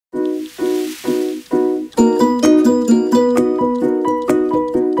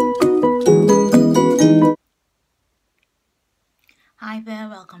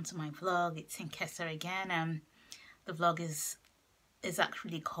welcome to my vlog. It's Nkesa again. The vlog is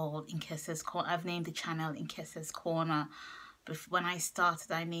actually called Nkesa's Corner. I've named the channel Nkesa's Corner. But when I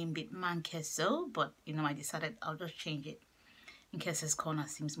started, I named it Mankeso, but you know, I decided I'll just change it. Nkesa's Corner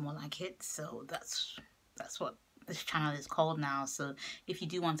seems more like it, so that's what this channel is called now. So if you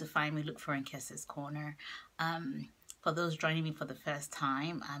do want to find me, look for Nkesa's Corner. For those joining me for the first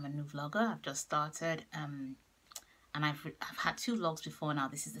time, I'm a new vlogger. I've just started. And I've had 2 vlogs before now.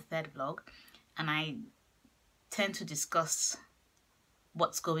 This is the 3rd vlog, and I tend to discuss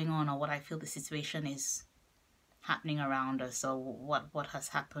what's going on or what I feel the situation is happening around us, or what has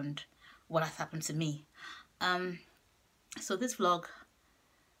happened to me. So this vlog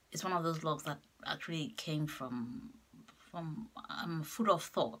is one of those vlogs that actually came from food of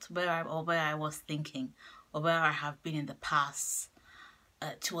thought, where I was thinking, or where I have been in the past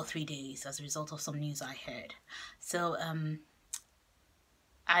 2 or 3 days as a result of some news I heard. So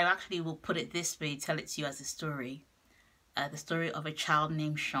I actually will put it this way, tell it to you as a story. The story of a child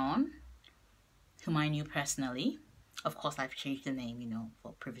named Shawn, whom I knew personally. Of course, I've changed the name, you know,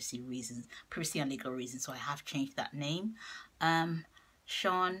 for privacy and legal reasons, so I have changed that name.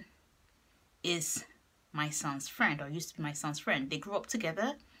 Shawn is my son's friend, or used to be my son's friend. They grew up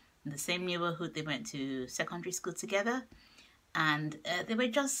together in the same neighborhood. They went to secondary school together. And they were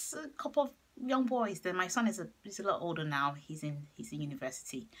just a couple of young boys. Then my son is a lot older now. He's in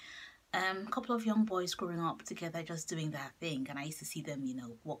university. A couple of young boys growing up together, just doing their thing. And I used to see them, you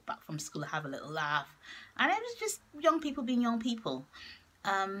know, walk back from school, have a little laugh. And it was just young people being young people.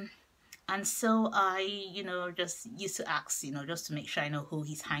 And so I, you know, just used to ask, you know, just to make sure I know who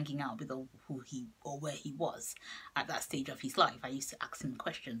he's hanging out with, or where he was at that stage of his life. I used to ask him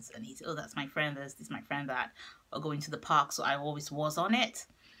questions, and he'd say, oh, that's my friend, this is my friend, that, or going to the park. So I always was on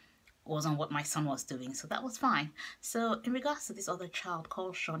what my son was doing. So that was fine. So in regards to this other child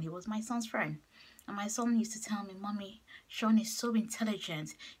called Shawn, he was my son's friend. And my son used to tell me, Mommy, Shawn is so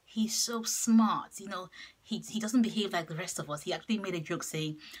intelligent. He's so smart. You know, he doesn't behave like the rest of us. He actually made a joke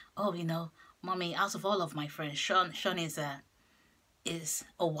saying, oh, you know, Mommy, out of all of my friends, Shawn is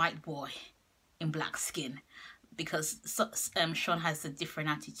a white boy in black skin. Because Shawn has a different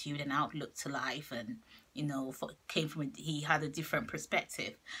attitude and outlook to life, and you know, he had a different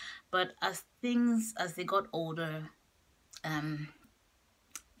perspective. But as they got older,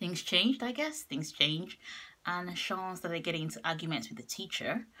 things changed, I guess. Things changed, and Shawn started getting into arguments with the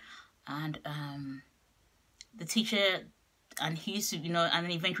teacher, and the teacher, and he used to, you know, and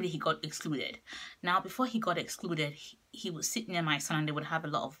then eventually he got excluded. Now, before he got excluded, he would sit near my son, and they would have a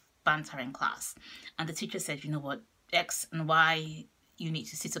lot of banter in class. And the teacher said, you know what, X and Y, you need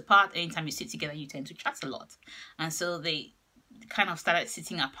to sit apart. Anytime you sit together, you tend to chat a lot. And so they kind of started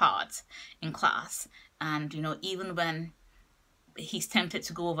sitting apart in class. And, you know, even when he's tempted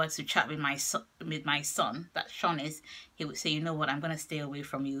to go over to chat with my son, that Shawn is, he would say, you know what, I'm going to stay away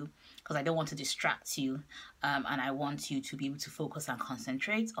from you because I don't want to distract you, and I want you to be able to focus and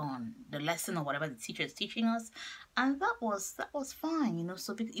concentrate on the lesson or whatever the teacher is teaching us. And that was fine, you know.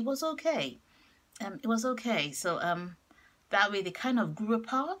 So it was okay. It was okay. So that way they kind of grew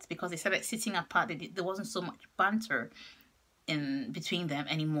apart because they started sitting apart. There wasn't so much banter in between them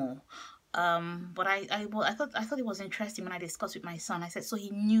anymore. But I thought it was interesting when I discussed with my son. I said, so he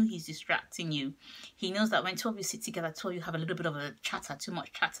knew he's distracting you. He knows that when 2 of you sit together, 2 of you have a little bit of a chatter, too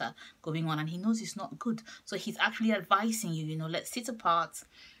much chatter going on, and he knows it's not good. So he's actually advising you, you know, let's sit apart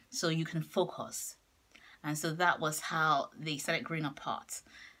so you can focus. And so that was how they started growing apart.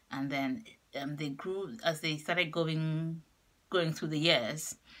 And then they grew as they started going through the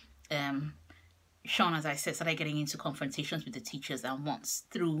years. Shawn, as I said, started getting into confrontations with the teachers, and once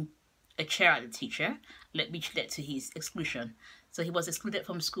through a chair at the teacher, which led to his exclusion. So he was excluded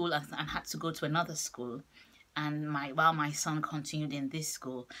from school and had to go to another school. And while my son continued in this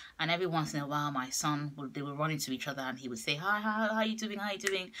school, and every once in a while my son they would run into each other, and he would say, hi, how are you doing, how are you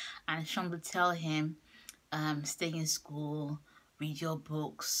doing? And Shawn would tell him, stay in school, read your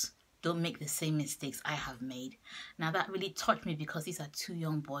books, don't make the same mistakes I have made. Now that really touched me, because these are 2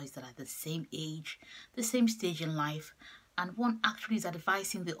 young boys that are the same age, the same stage in life, and one actually is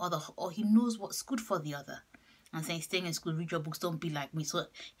advising the other, or he knows what's good for the other, and saying, stay in school, read your books, don't be like me. So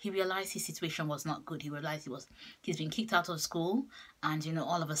he realized his situation was not good. He realized he's been kicked out of school, and you know,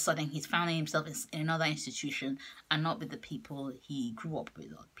 all of a sudden he's finding himself in another institution, and not with the people he grew up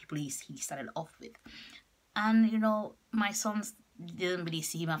with, or people he started off with. And you know, my sons didn't really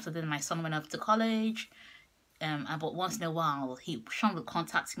see him after then. My son went off to college, but once in a while Shawn would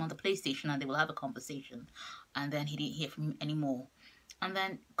contact him on the PlayStation, and they will have a conversation, and then he didn't hear from him anymore. And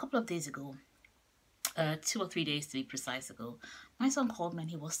then a couple of days ago, 2 or 3 days to be precise ago, my son called me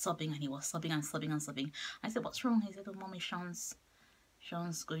and he was sobbing and he was sobbing and sobbing and sobbing. I said, "What's wrong?" He said, "Oh, mommy, Shawn's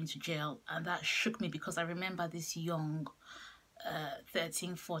going to jail." And that shook me because I remember this young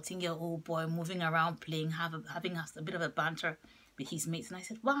 13, 14-year-old boy moving around playing, having a bit of a banter with his mates. And I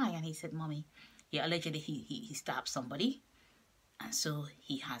said, "Why?" And he said, "Mommy, yeah, allegedly he stabbed somebody. And so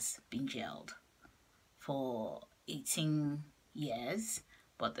he has been jailed for 18 years.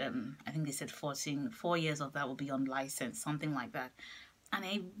 But I think they said 4 years of that will be unlicensed, something like that." And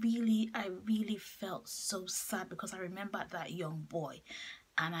I really felt so sad because I remembered that young boy.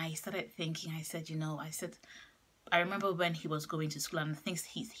 And I started thinking, I said, I remember when he was going to school and things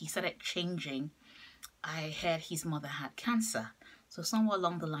he started changing. I heard his mother had cancer. So somewhere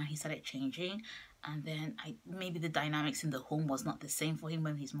along the line, he started changing. And then maybe the dynamics in the home was not the same for him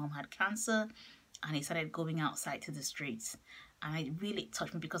when his mom had cancer. And he started going outside to the streets. And it really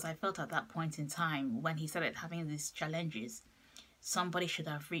touched me because I felt at that point in time when he started having these challenges, somebody should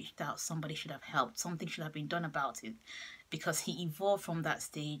have reached out, somebody should have helped, something should have been done about it, because he evolved from that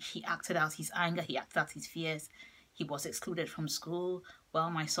stage. He acted out his anger, he acted out his fears. He was excluded from school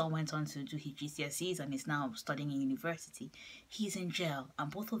while my son went on to do his GCSEs and is now studying in university. He's in jail and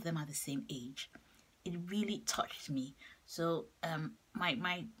both of them are the same age. It really touched me. So my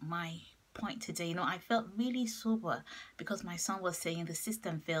point today, I felt really sober because my son was saying the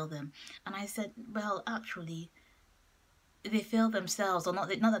system failed them. And I said, well, actually, they failed themselves, or not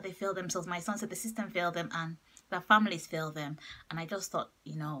that they failed themselves. My son said the system failed them and their families failed them. And I just thought,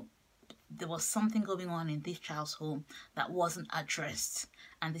 there was something going on in this child's home that wasn't addressed.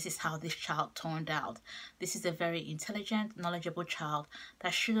 And this is how this child turned out. This is a very intelligent, knowledgeable child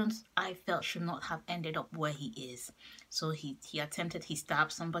that I felt should not have ended up where he is. So he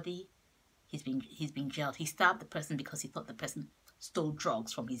stabbed somebody. He's been jailed. He stabbed the person because he thought the person stole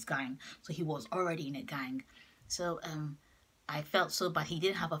drugs from his gang. So he was already in a gang. So I felt so bad. He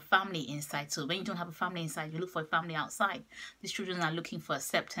didn't have a family inside. So when you don't have a family inside, you look for a family outside. These children are looking for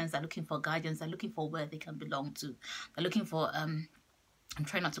acceptance. They're looking for guidance. They're looking for where they can belong to. They're looking for, I'm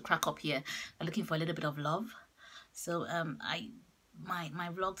trying not to crack up here. They're looking for a little bit of love. So my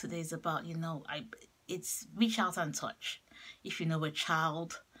vlog today is about, it's reach out and touch. If you know a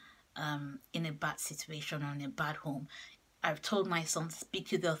child in a bad situation or in a bad home, I've told my son, speak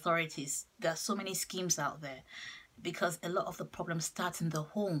to the authorities. There are so many schemes out there because a lot of the problems start in the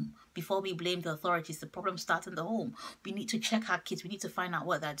home. Before we blame the authorities, the problem starts in the home. We need to check our kids. We need to find out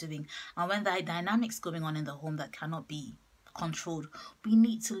what they're doing. And when there are dynamics going on in the home that cannot be controlled, we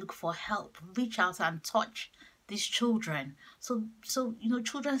need to look for help. Reach out and touch these children. So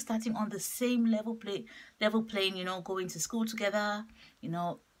children starting on the same level playing, going to school together,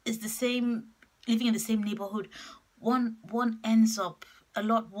 it's the same, living in the same neighborhood. One ends up a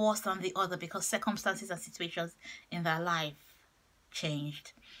lot worse than the other because circumstances and situations in their life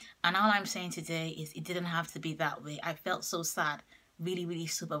changed. And all I'm saying today is it didn't have to be that way. I felt so sad, really, really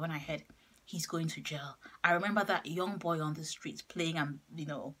super when I heard he's going to jail. I remember that young boy on the streets playing and,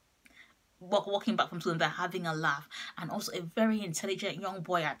 walking back from school and they're having a laugh. And also a very intelligent young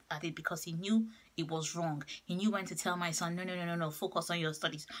boy at it because he knew it was wrong. He knew when to tell my son, no, focus on your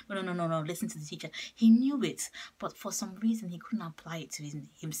studies. No, listen to the teacher. He knew it, but for some reason he couldn't apply it to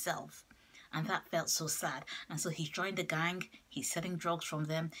himself. And that felt so sad. And so he joined the gang. He's selling drugs from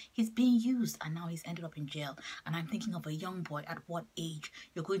them. He's being used and now he's ended up in jail. And I'm thinking of a young boy. At what age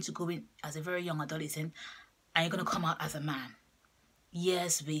you're going to go in as a very young adolescent and you're going to come out as a man?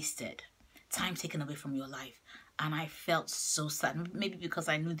 Years wasted. Time taken away from your life. And I felt so sad. Maybe because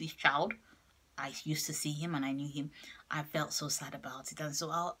I knew this child. I used to see him and I knew him. I felt so sad about it. And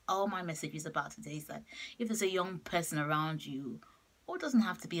so all my message is about today is that if there's a young person around you, or it doesn't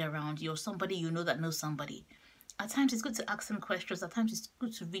have to be around you, or somebody you know that knows somebody, at times it's good to ask them questions. At times it's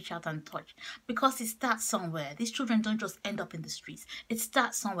good to reach out and touch, because it starts somewhere. These children don't just end up in the streets. It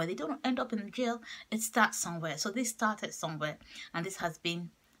starts somewhere. They don't end up in jail. It starts somewhere. So they started somewhere, and this has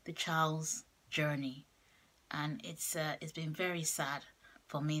been the child's journey. And it's been very sad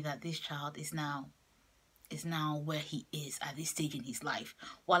for me that this child is now where he is at this stage in his life,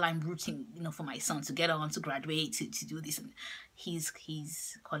 while I'm rooting, for my son to get on, to graduate, to do this. And his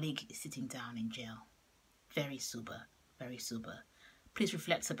colleague is sitting down in jail. Very sober, very sober. Please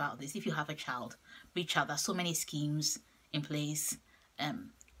reflect about this. If you have a child, reach out. There's so many schemes in place,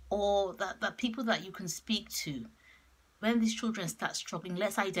 or that people that you can speak to. When these children start struggling,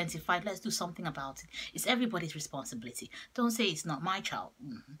 let's identify, let's do something about it. It's everybody's responsibility. Don't say it's not my child.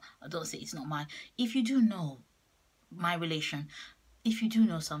 Or don't say it's not mine. If you do know my relation, if you do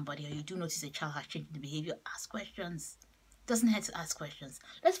know somebody, or you do notice a child has changed the behavior, ask questions. Doesn't hurt to ask questions.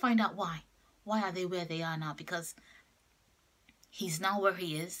 Let's find out why. Why are they where they are now? Because he's now where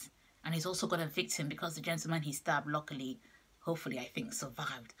he is, and he's also got a victim because the gentleman he stabbed, luckily, hopefully, I think,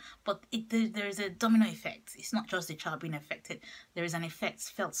 survived. But there is a domino effect. It's not just the child being affected. There is an effect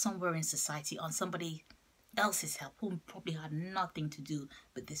felt somewhere in society on somebody else's help who probably had nothing to do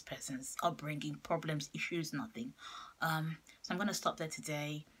with this person's upbringing, problems, issues, nothing. So I'm going to stop there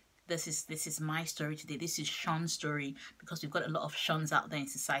today. This is my story today. This is Shawn's story, because we've got a lot of Shawns out there in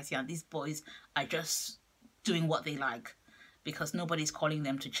society, and these boys are just doing what they like because nobody's calling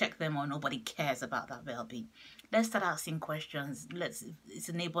them to check them, or nobody cares about that well-being. Let's start asking questions. It's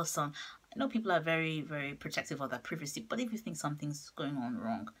a neighbor's son. I know people are very, very protective of their privacy, but if you think something's going on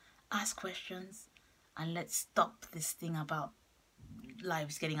wrong, ask questions, and let's stop this thing about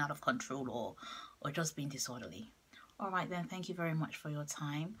lives getting out of control or just being disorderly. All right then, thank you very much for your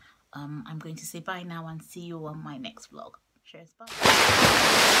time. I'm going to say bye now and see you on my next vlog. Cheers, bye.